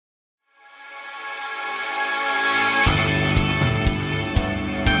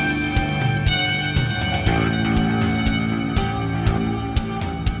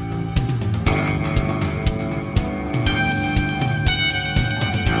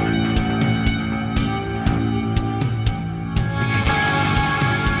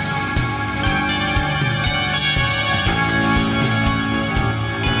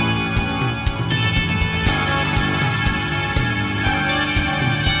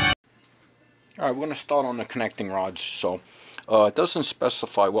Alright, we're going to start on the connecting rods. So it doesn't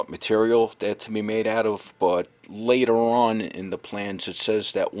specify what material they're to be made out of, but later on in the plans it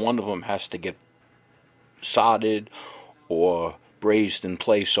says that one of them has to get soldered or brazed in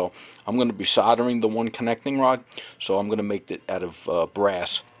place. So I'm going to be soldering the one connecting rod, so I'm going to make it out of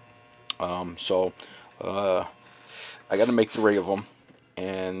brass. So I got to make 3 of them,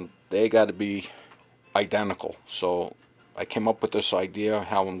 and they got to be identical. So I came up with this idea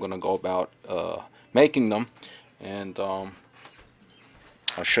how I'm going to go about making them, and I'll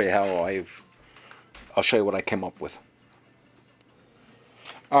show you I'll show you what I came up with.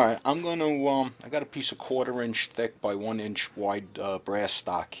 Alright, I'm going to, I got a piece of 1/4 inch thick by 1 inch wide brass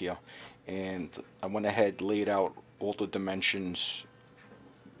stock here, and I went ahead, laid out all the dimensions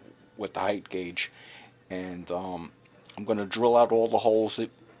with the height gauge, and I'm going to drill out all the holes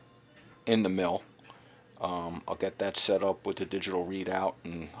in the mill. I'll get that set up with the digital readout,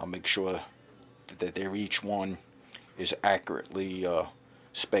 and I'll make sure that each one is accurately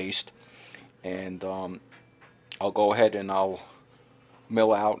spaced, and I'll go ahead and I'll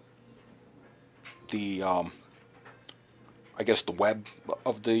mill out the I guess the web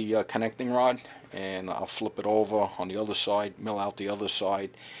of the connecting rod, and I'll flip it over on the other side, mill out the other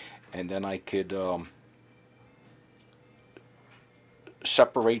side, and then I could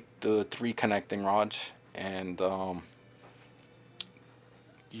separate the 3 connecting rods, and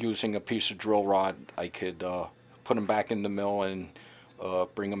using a piece of drill rod I could put them back in the mill and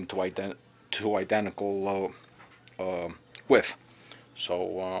bring them to identical width.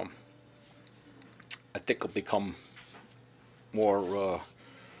 So I think it'll become more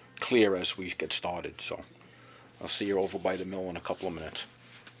clear as we get started. So I'll see you over by the mill in a couple of minutes.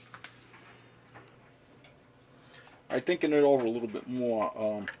 I'm thinking it over a little bit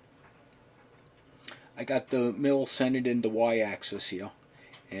more. I got the mill centered in the y-axis here,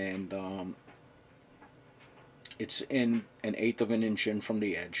 and it's in 1/8 of an inch in from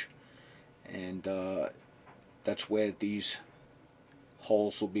the edge, and that's where these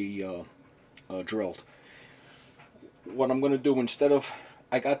holes will be drilled. What I'm going to do, instead of,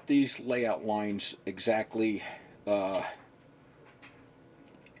 I got these layout lines exactly where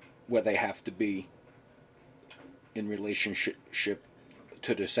they have to be in relationship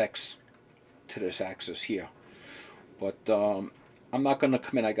to this axis here, but I'm not going to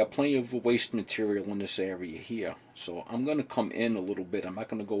come in. I got plenty of waste material in this area here, so I'm going to come in a little bit. I'm not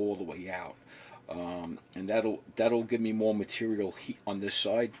going to go all the way out, and that'll give me more material on this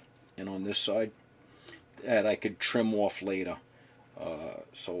side and on this side that I could trim off later.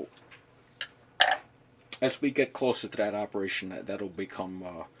 So as we get closer to that operation, that'll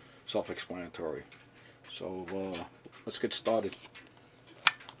become self-explanatory. So let's get started.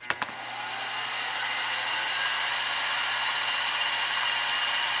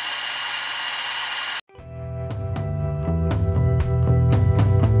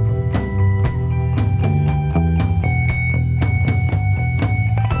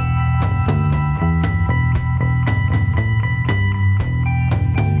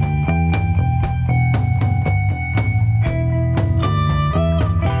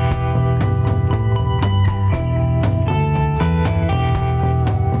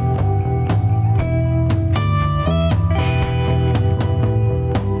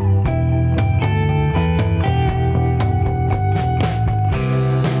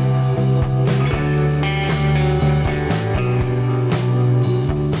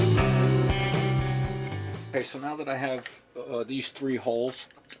 Okay, so now that I have these 3 holes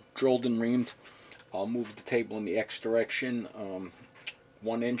drilled and reamed, I'll move the table in the X direction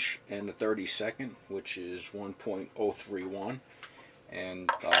 1 inch and a 32nd, which is 1.031, and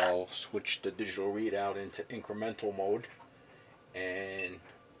I'll switch the digital readout into incremental mode and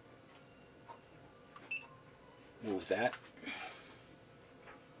move that.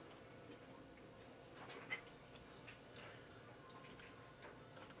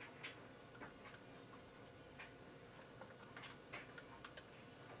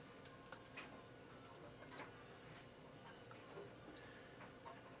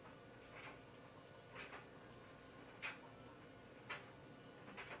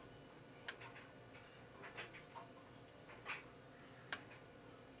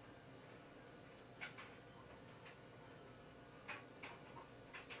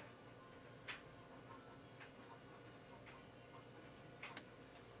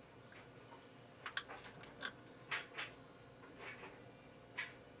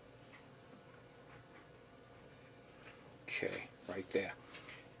 Okay, right there.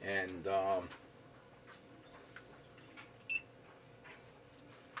 And okay,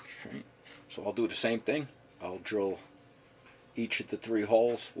 so I'll do the same thing. I'll drill each of the 3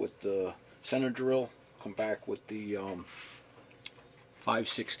 holes with the center drill, come back with the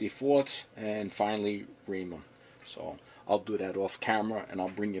 5/64 and finally ream them. So I'll do that off camera, and I'll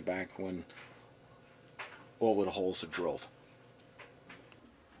bring you back when all of the holes are drilled.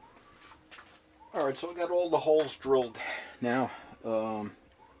 Alright, so I got all the holes drilled now, now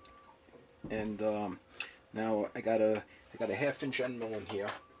I got a 1/2 inch end mill in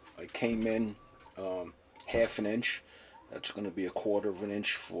here. I came in 1/2 an inch. That's going to be 1/4 of an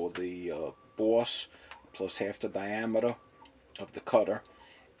inch for the boss, plus half the diameter of the cutter,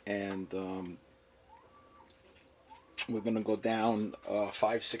 and we're going to go down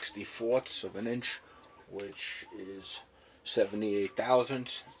 5/64 of an inch, which is 78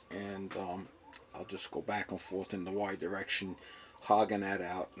 thousandths, and I'll just go back and forth in the Y direction, hogging that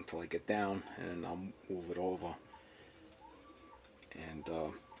out until I get down, and I'll move it over and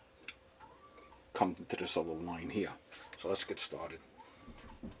come to this other line here. So let's get started.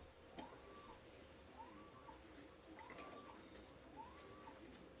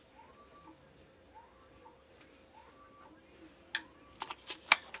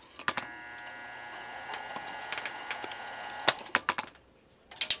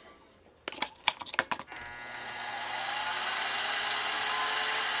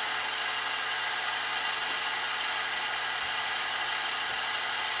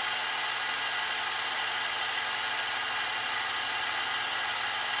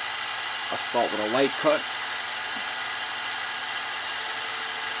 I'll start with a light cut.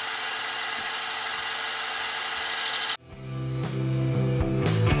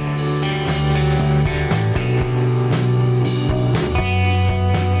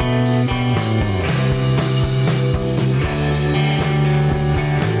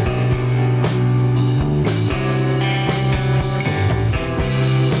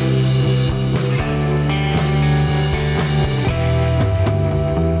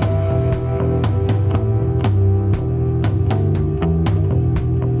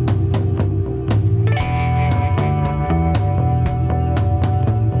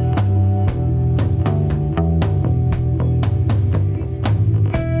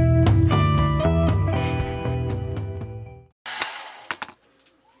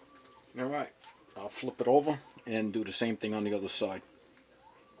 Alright, I'll flip it over and do the same thing on the other side.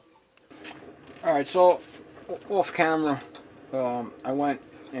 Alright, so off camera, I went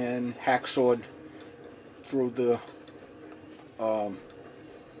and hacksawed through the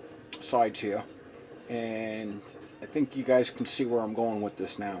sides here, and I think you guys can see where I'm going with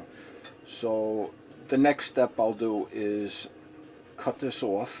this now. So the next step I'll do is cut this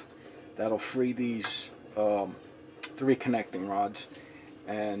off. That'll free these 3 connecting rods,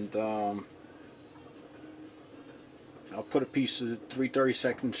 and I'll put a piece of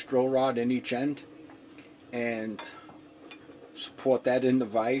 3/32 drill rod in each end and support that in the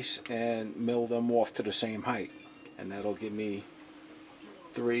vise and mill them off to the same height, and that'll give me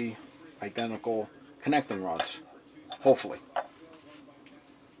 3 identical connecting rods, hopefully.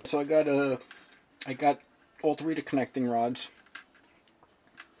 So I got all 3 of the connecting rods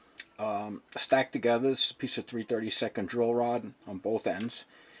stacked together. This is a piece of 3/32 drill rod on both ends,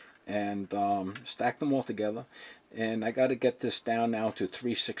 and stack them all together, and I got to get this down now to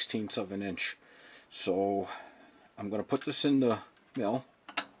 3/16 of an inch. So I'm going to put this in the mill,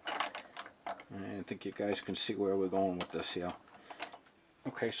 and I think you guys can see where we're going with this here.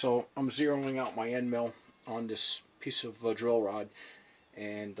 Okay, so I'm zeroing out my end mill on this piece of drill rod,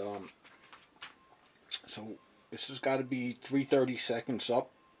 and so this has got to be 3/32 up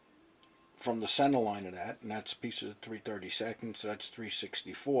from the center line of that, and that's a piece of 3/32, so that's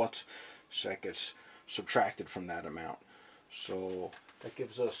 3/64, so that gets subtracted from that amount. So that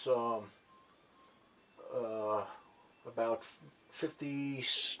gives us about 50,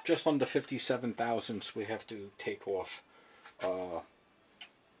 just under 57 thousandths we have to take off.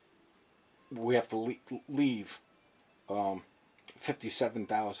 We have to leave 57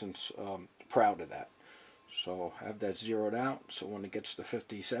 thousandths proud of that. So I have that zeroed out, so when it gets to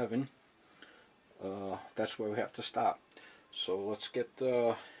 57, that's where we have to stop. So let's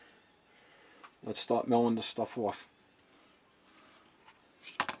start milling this stuff off.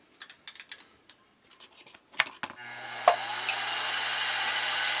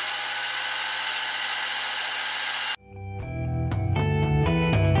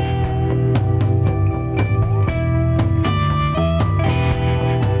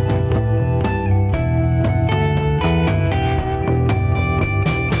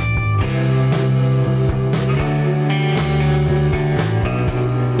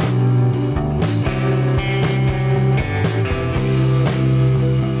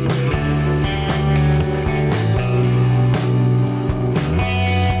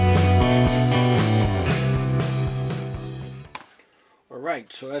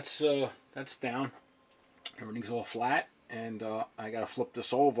 right, so that's down. Everything's all flat, and I gotta flip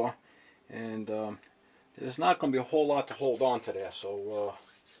this over, and there's not gonna be a whole lot to hold on to there. So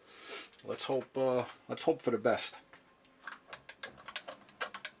let's hope for the best.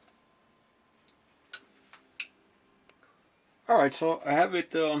 All right, so I have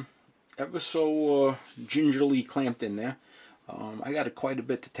it ever so gingerly clamped in there. I got quite a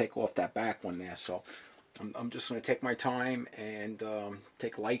bit to take off that back one there, so I'm just going to take my time and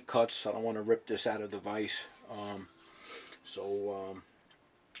take light cuts. I don't want to rip this out of the vise. So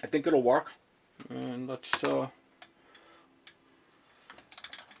I think it'll work. And let's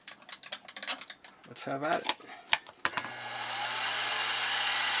have at it.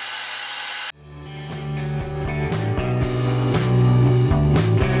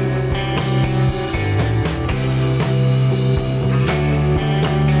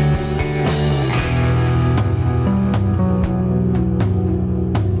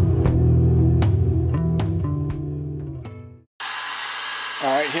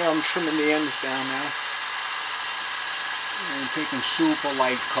 Alright, here I'm trimming the ends down now. And taking super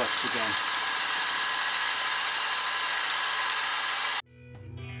light cuts again.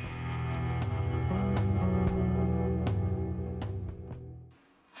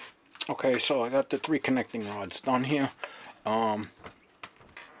 Okay, so I got the 3 connecting rods done here.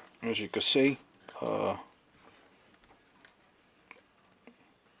 As you can see,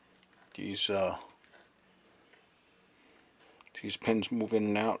 these pins move in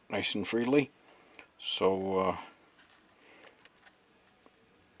and out nice and freely, so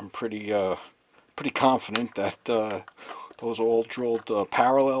I'm pretty confident that those are all drilled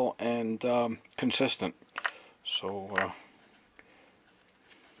parallel and consistent. So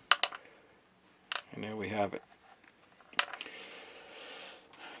and there we have it,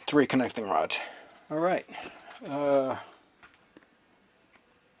 3 connecting rods. All right,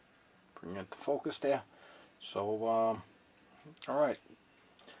 bring it to focus there. So all right,